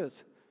on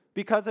riches?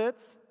 Because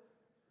it's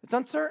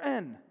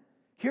uncertain.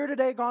 Here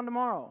today, gone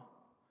tomorrow.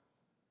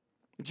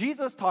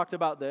 Jesus talked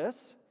about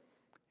this.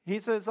 He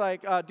says,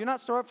 do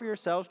not store up for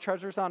yourselves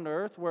treasures on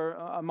earth where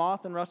a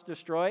moth and rust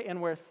destroy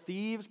and where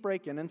thieves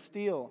break in and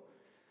steal.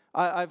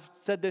 I've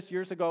said this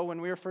years ago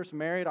when we were first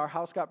married, our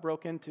house got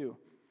broke into.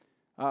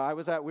 We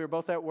were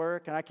both at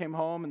work, and I came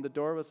home, and the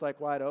door was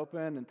wide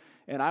open,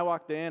 and I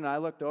walked in, and I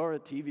looked over,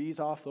 the TV's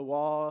off the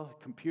wall,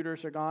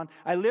 computers are gone.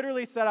 I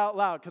literally said out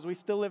loud, because we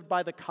still lived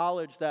by the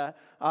college that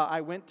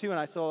I went to, and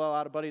I still had a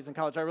lot of buddies in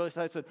college.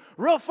 I said,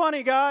 real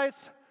funny,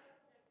 guys.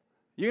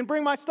 You can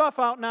bring my stuff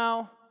out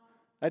now.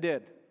 I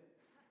did.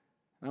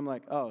 And I'm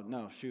like, oh,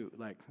 no, shoot,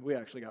 we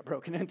actually got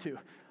broken into.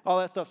 All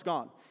that stuff's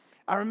gone.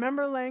 I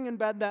remember laying in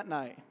bed that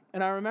night,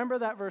 and I remember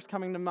that verse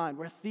coming to mind,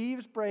 where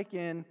thieves break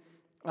in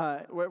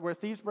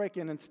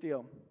and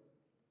steal.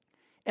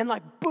 And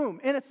boom,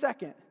 in a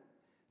second,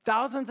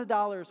 thousands of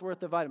dollars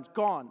worth of items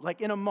gone,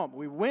 in a moment.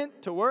 We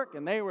went to work,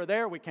 and they were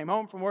there. We came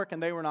home from work,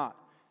 and they were not.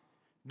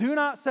 Do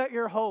not set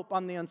your hope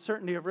on the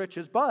uncertainty of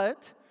riches,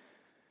 but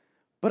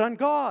on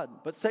God.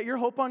 But set your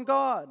hope on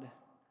God,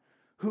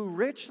 who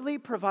richly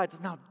provides.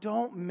 Now,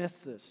 don't miss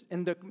this.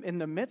 In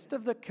the midst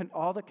of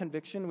all the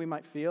conviction we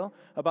might feel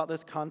about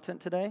this content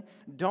today,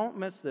 don't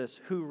miss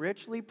this. Who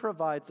richly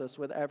provides us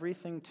with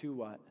everything to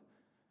what?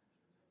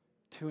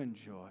 To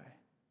enjoy.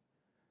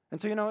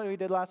 And so you know what we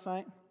did last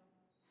night?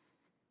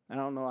 I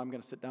don't know I'm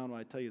going to sit down when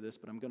I tell you this,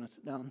 but I'm going to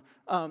sit down.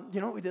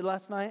 You know what we did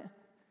last night?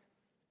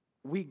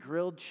 We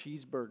grilled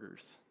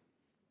cheeseburgers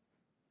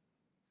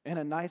in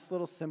a nice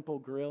little simple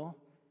grill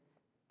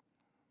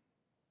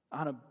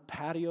on a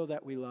patio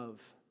that we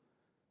love.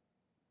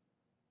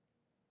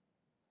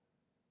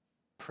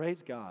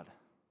 Praise God.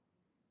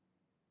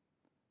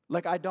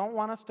 I don't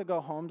want us to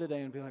go home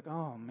today and be like,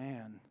 oh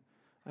man,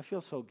 I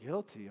feel so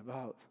guilty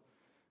about,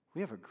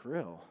 we have a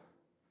grill.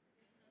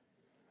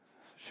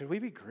 Should we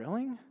be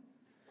grilling?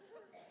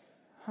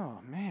 Oh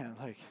man,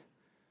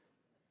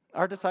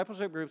 our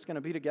discipleship group's going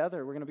to be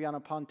together. We're going to be on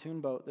a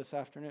pontoon boat this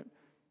afternoon.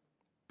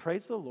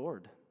 Praise the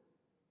Lord.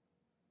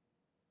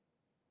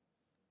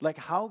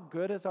 How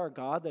good is our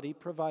God that he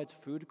provides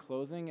food,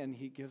 clothing, and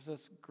he gives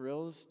us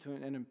grills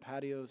and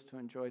patios to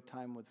enjoy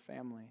time with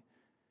family.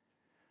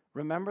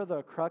 Remember,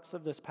 the crux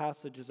of this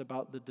passage is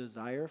about the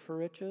desire for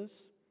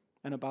riches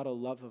and about a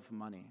love of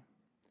money.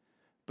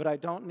 But I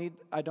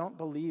don't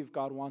believe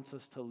God wants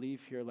us to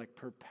leave here like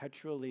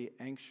perpetually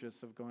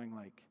anxious of going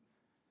like,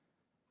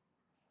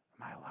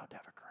 am I allowed to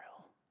have a grill?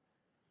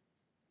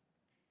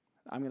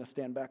 I'm going to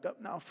stand back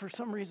up now. For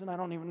some reason, I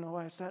don't even know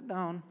why I sat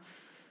down.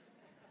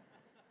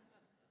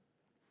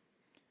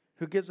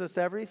 Who gives us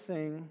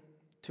everything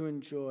to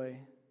enjoy.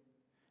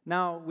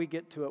 Now we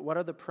get to it. What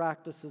are the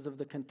practices of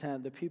the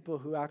content? The people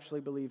who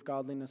actually believe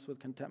godliness with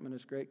contentment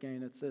is great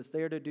gain. It says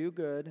they are to do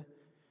good,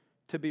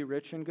 to be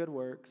rich in good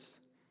works,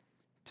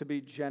 to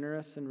be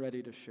generous and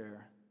ready to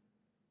share.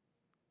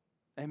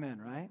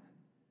 Amen, right?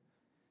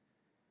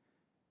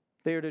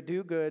 They are to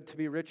do good, to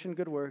be rich in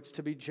good works,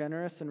 to be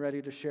generous and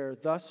ready to share,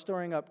 thus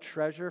storing up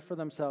treasure for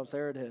themselves.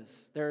 There it is.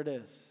 There it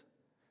is.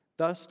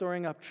 Thus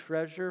storing up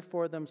treasure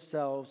for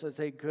themselves as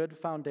a good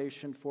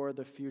foundation for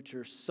the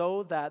future,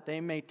 so that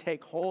they may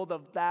take hold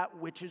of that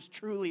which is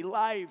truly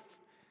life.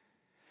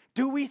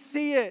 Do we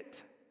see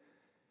it?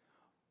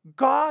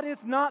 God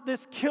is not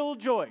this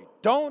killjoy.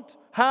 Don't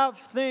have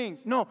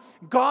things. No,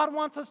 God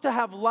wants us to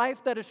have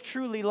life that is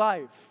truly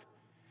life.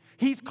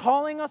 He's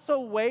calling us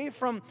away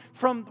from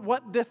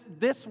what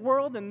this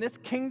world and this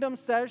kingdom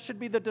says should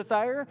be the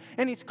desire,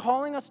 and He's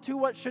calling us to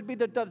what should be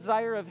the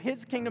desire of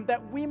His kingdom,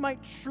 that we might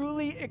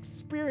truly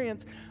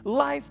experience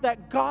life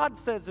that God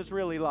says is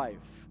really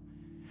life.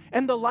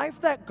 And the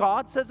life that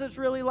God says is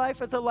really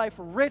life is a life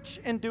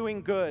rich in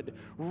doing good,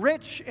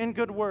 rich in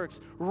good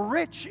works,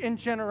 rich in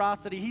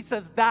generosity. He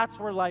says that's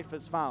where life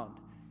is found.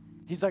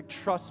 He's like,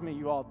 trust me,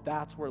 you all,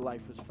 that's where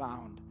life is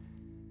found.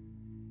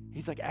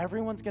 He's like,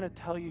 everyone's going to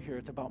tell you here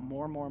it's about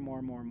more.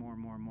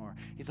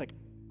 He's like,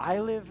 I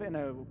live in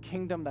a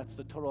kingdom that's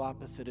the total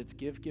opposite. It's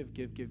give,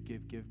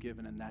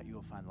 and in that you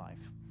will find life.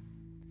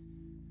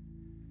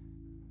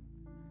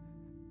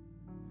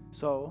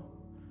 So,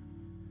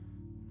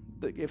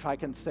 if I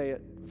can say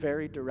it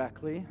very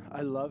directly,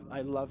 I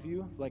love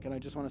you, and I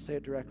just want to say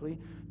it directly.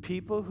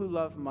 People who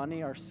love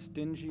money are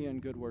stingy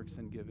in good works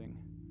and giving.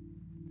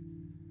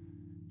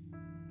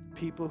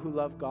 People who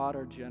love God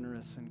are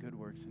generous in good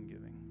works and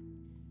giving.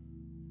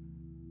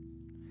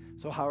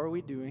 So how are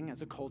we doing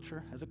as a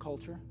culture?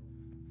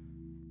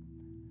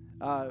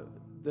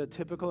 The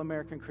typical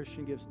American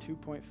Christian gives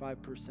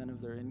 2.5%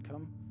 of their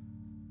income.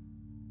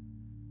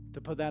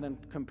 To put that in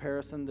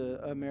comparison,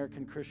 the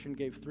American Christian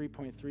gave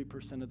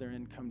 3.3% of their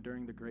income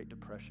during the Great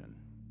Depression.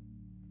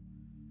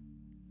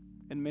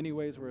 In many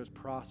ways, we're as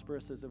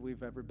prosperous as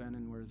we've ever been,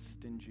 and we're as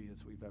stingy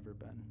as we've ever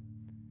been.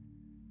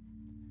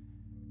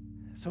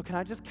 So can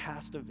I just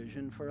cast a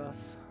vision for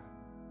us?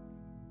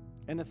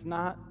 And it's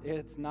not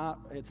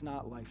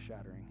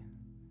life-shattering.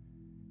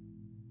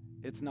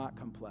 It's not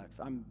complex.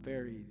 I'm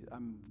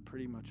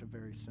pretty much a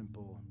very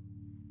simple-minded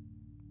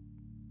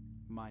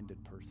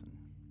person.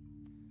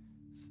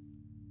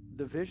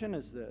 The vision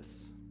is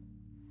this.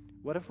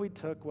 What if we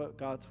took what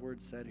God's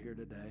word said here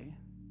today?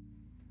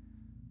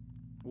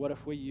 What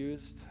if we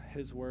used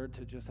His word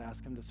to just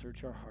ask Him to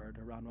search our heart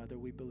around whether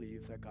we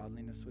believe that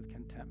godliness with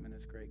contentment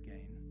is great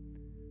gain?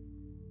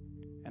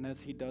 And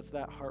as He does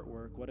that heart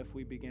work, what if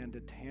we began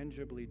to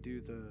tangibly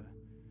do the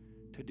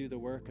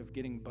work of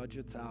getting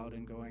budgets out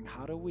and going,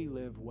 how do we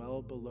live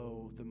well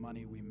below the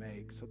money we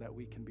make so that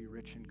we can be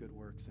rich in good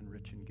works and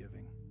rich in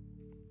giving?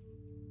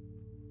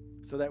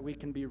 So that we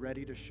can be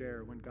ready to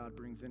share when God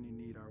brings any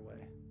need our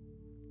way.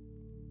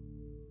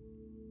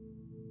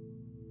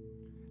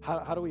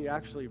 How do we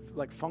actually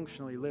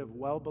functionally live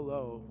well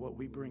below what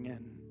we bring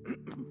in?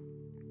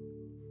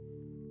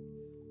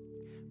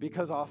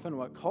 Because often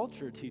what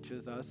culture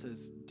teaches us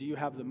is, do you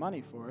have the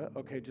money for it?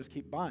 Okay, just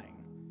keep buying.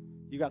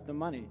 You got the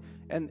money.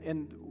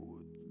 And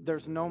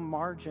there's no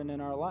margin in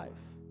our life.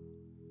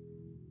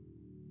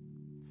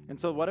 And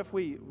so what if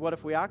we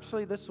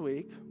actually this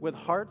week, with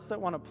hearts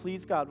that want to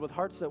please God, with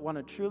hearts that want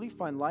to truly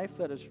find life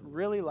that is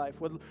really life,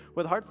 with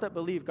hearts that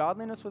believe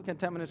godliness with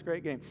contentment is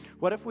great gain,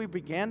 what if we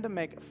began to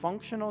make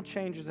functional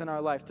changes in our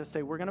life to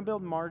say we're going to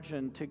build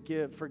margin to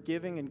give, for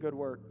giving and good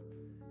work,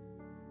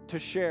 to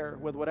share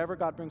with whatever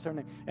God brings our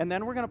name. And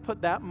then we're going to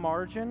put that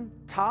margin,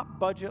 top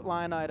budget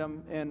line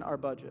item in our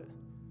budget.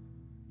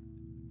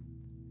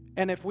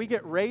 And if we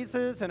get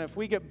raises and if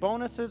we get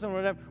bonuses and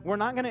whatever, we're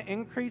not going to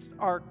increase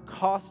our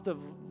cost of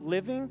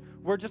living.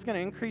 We're just going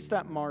to increase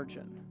that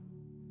margin.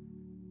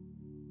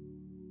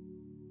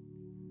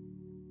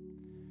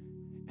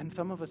 And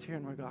some of us here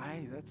and we go,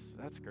 hey,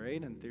 that's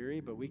great in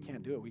theory, but we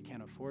can't do it. We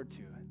can't afford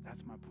to.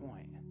 That's my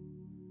point.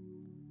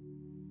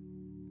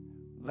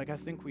 I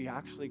think we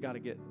actually got to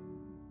get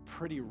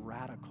pretty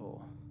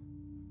radical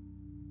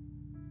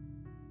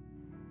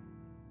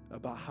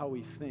about how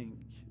we think,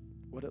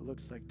 what it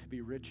looks like to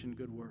be rich in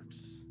good works,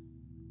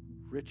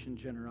 rich in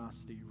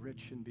generosity,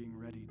 rich in being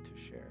ready to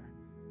share.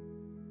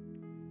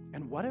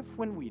 And what if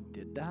when we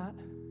did that,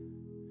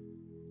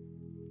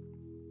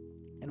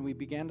 and we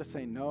began to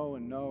say no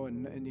and no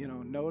and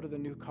no to the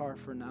new car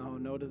for now,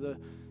 no to the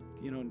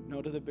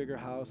bigger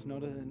house, no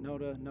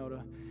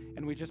to,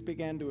 and we just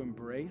began to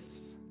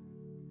embrace,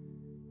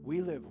 we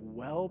live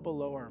well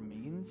below our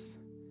means,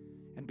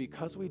 and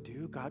because we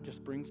do, God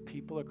just brings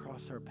people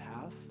across our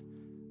path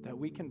that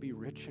we can be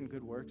rich in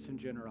good works and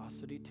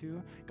generosity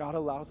too. God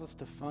allows us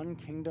to fund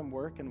kingdom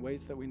work in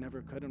ways that we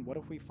never could. And what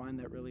if we find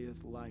that really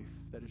is life,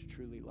 that is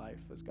truly life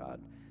as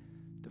God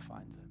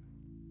defines it?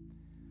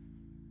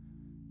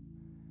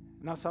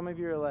 Now, some of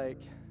you are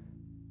like,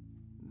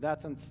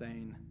 that's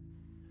insane.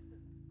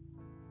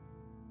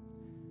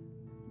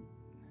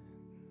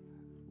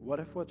 What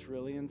if what's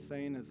really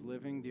insane is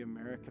living the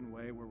American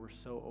way where we're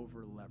so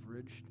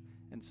over-leveraged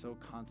and so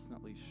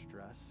constantly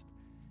stressed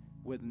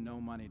with no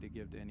money to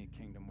give to any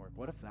kingdom work?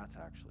 What if that's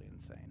actually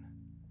insane?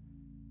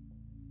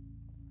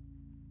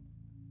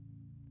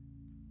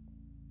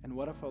 And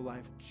what if a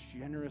life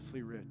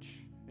generously rich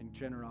in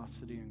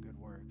generosity and good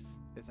works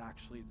is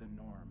actually the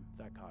norm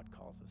that God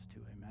calls us to?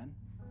 Amen?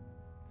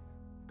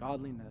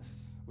 Godliness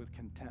with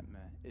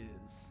contentment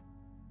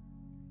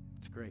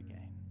it's great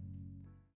gain.